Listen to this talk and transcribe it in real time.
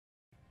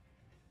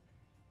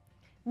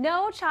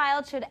No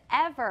child should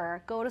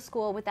ever go to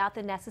school without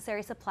the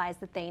necessary supplies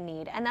that they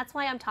need. And that's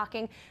why I'm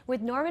talking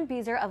with Norman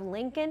Beezer of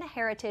Lincoln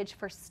Heritage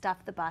for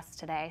Stuff the Bus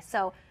today.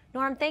 So,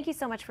 Norm, thank you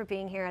so much for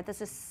being here. This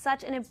is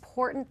such an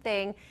important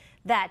thing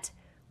that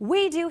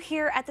we do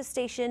here at the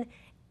station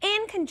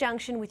in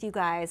conjunction with you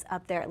guys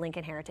up there at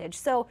Lincoln Heritage.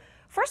 So,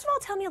 first of all,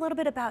 tell me a little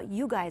bit about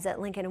you guys at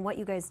Lincoln and what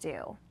you guys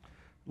do.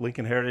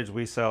 Lincoln Heritage,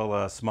 we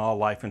sell small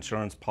life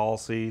insurance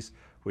policies.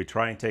 We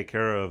try and take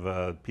care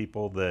of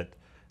people that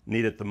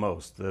need it the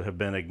most, that have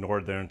been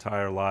ignored their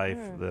entire life,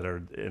 that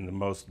are in the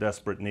most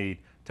desperate need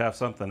to have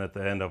something at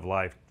the end of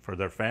life for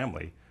their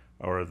family,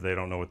 or they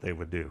don't know what they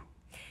would do.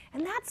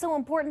 And that's so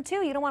important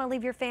too. You don't want to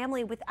leave your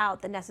family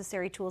without the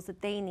necessary tools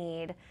that they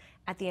need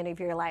at the end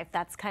of your life.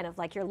 That's kind of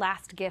like your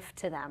last gift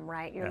to them,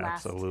 right? Your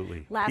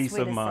Absolutely. last Peace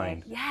way of to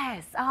mind. say.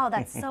 Yes. Oh,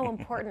 that's so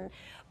important.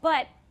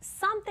 But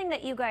something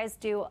that you guys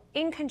do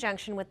in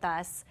conjunction with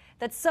us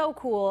that's so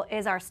cool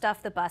is our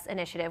Stuff the Bus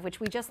initiative, which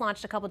we just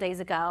launched a couple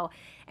days ago.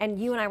 And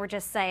you and I were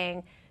just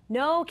saying,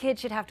 no kid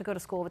should have to go to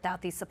school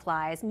without these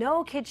supplies.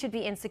 No kid should be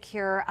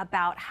insecure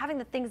about having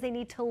the things they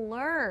need to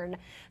learn.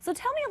 So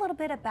tell me a little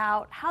bit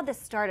about how this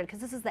started, because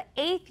this is the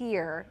 8th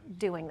year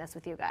doing this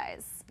with you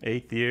guys.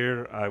 8th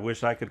year. I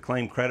wish I could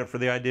claim credit for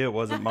the idea. It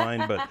wasn't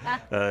mine, but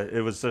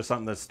it was just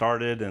something that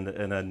started and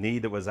a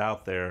need that was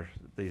out there.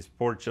 These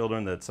poor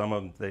children that some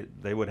of them,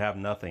 they would have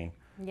nothing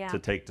to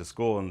take to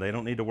school, and they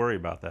don't need to worry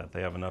about that.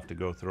 They have enough to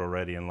go through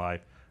already in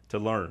life to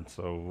learn.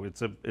 So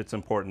it's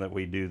important that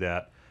we do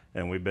that.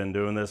 And we've been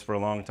doing this for a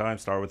long time,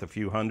 start with a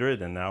few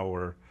hundred, and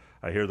now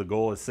I hear the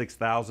goal is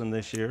 6,000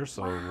 this year.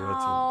 So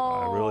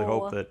wow. I really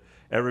hope that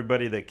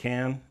everybody that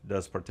can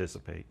does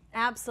participate.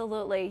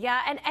 Absolutely.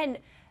 Yeah. And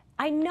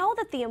I know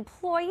that the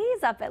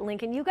employees up at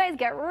Lincoln, you guys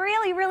get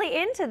really, really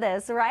into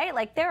this, right?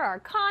 Like there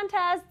are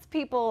contests,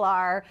 people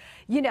are,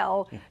 you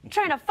know,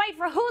 trying to fight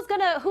for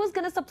who's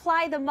gonna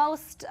supply the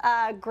most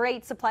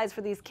great supplies for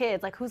these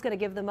kids, like who's gonna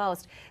give the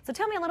most. So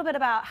tell me a little bit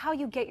about how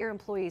you get your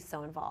employees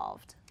so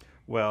involved.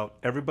 Well,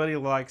 everybody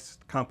likes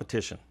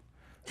competition.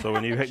 So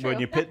when you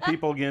pit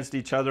people against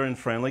each other in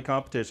friendly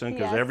competition,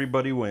 because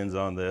everybody wins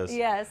on this,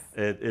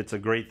 it's a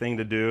great thing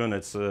to do, and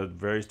it's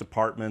various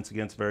departments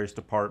against various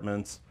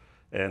departments,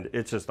 and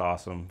it's just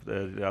awesome.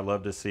 I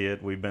love to see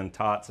it. We've been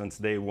taught since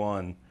day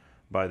one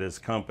by this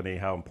company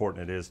how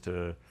important it is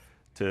to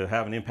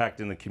have an impact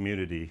in the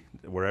community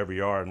wherever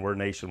you are, and we're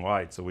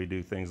nationwide, so we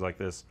do things like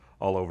this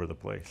all over the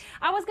place.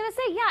 I was going to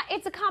say, yeah,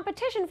 it's a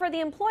competition for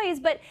the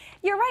employees, but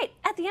you're right.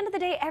 At the end of the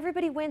day,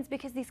 everybody wins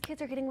because these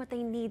kids are getting what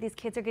they need. These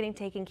kids are getting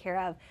taken care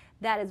of.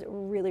 That is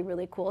really,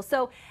 really cool.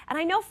 So, and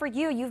I know for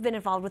you, you've been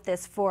involved with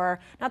this for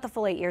not the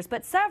full 8 years,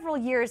 but several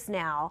years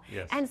now.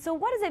 Yes. And so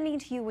what does it mean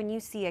to you when you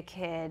see a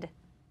kid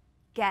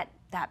get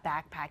that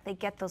backpack, they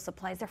get those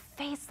supplies, their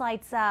face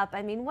lights up?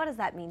 I mean, what does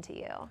that mean to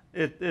you?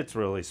 It's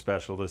really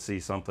special to see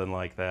something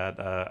like that.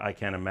 I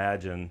can't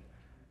imagine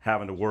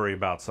having to worry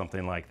about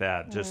something like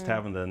that. Just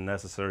having the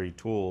necessary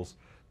tools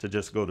to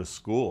just go to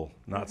school,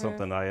 not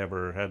something I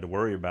ever had to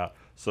worry about.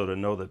 So to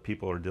know that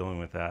people are dealing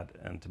with that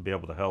and to be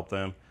able to help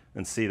them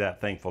and see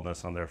that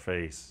thankfulness on their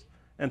face.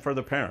 And for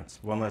the parents,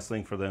 one less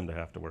thing for them to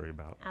have to worry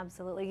about.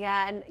 Absolutely,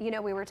 yeah. And you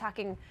know, we were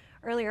talking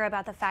earlier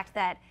about the fact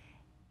that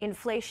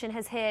inflation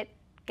has hit,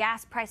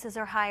 gas prices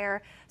are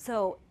higher,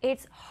 so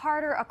it's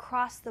harder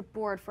across the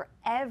board for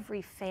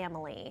every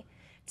family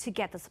to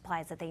get the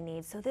supplies that they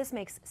need. So this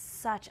makes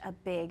such a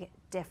big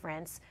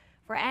difference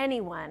for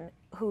anyone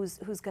who's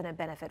going to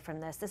benefit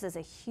from this. This is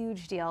a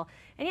huge deal.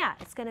 And yeah,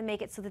 it's going to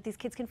make it so that these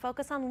kids can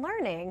focus on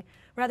learning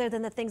rather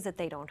than the things that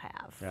they don't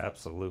have.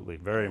 Absolutely.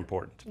 Very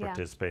important to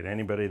participate.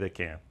 Anybody that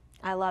can.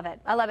 I love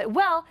it. I love it.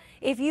 Well,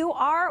 if you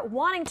are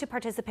wanting to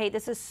participate,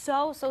 this is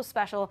so, so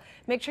special.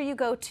 Make sure you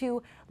go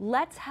to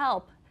Let's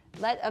Help.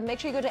 Make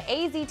sure you go to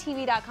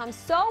aztv.com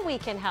so we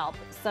can help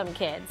some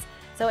kids.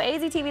 So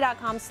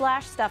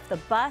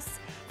aztv.com/stuffthebus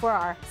for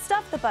our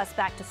Stuff the Bus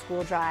Back to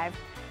School drive.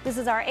 This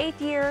is our 8th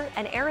year,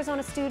 and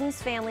Arizona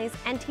students, families,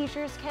 and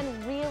teachers can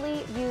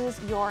really use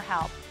your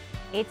help.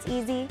 It's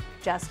easy.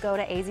 Just go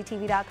to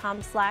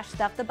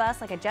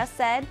aztv.com/stuffthebus. Like I just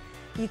said,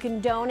 you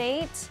can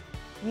donate.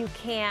 You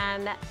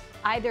can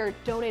either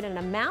donate an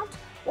amount,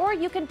 or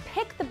you can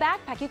pick the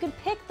backpack. You can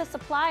pick the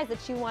supplies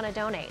that you want to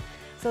donate.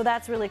 So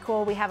that's really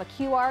cool. We have a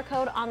QR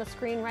code on the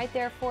screen right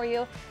there for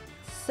you.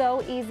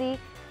 So easy.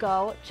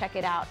 Go check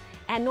it out.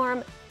 And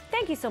Norm,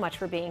 thank you so much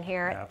for being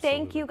here. Absolutely.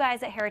 Thank you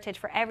guys at Heritage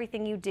for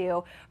everything you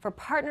do, for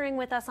partnering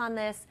with us on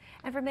this,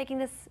 and for making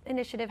this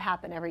initiative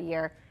happen every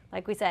year.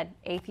 Like we said,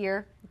 8th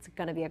year, it's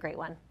going to be a great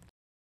one.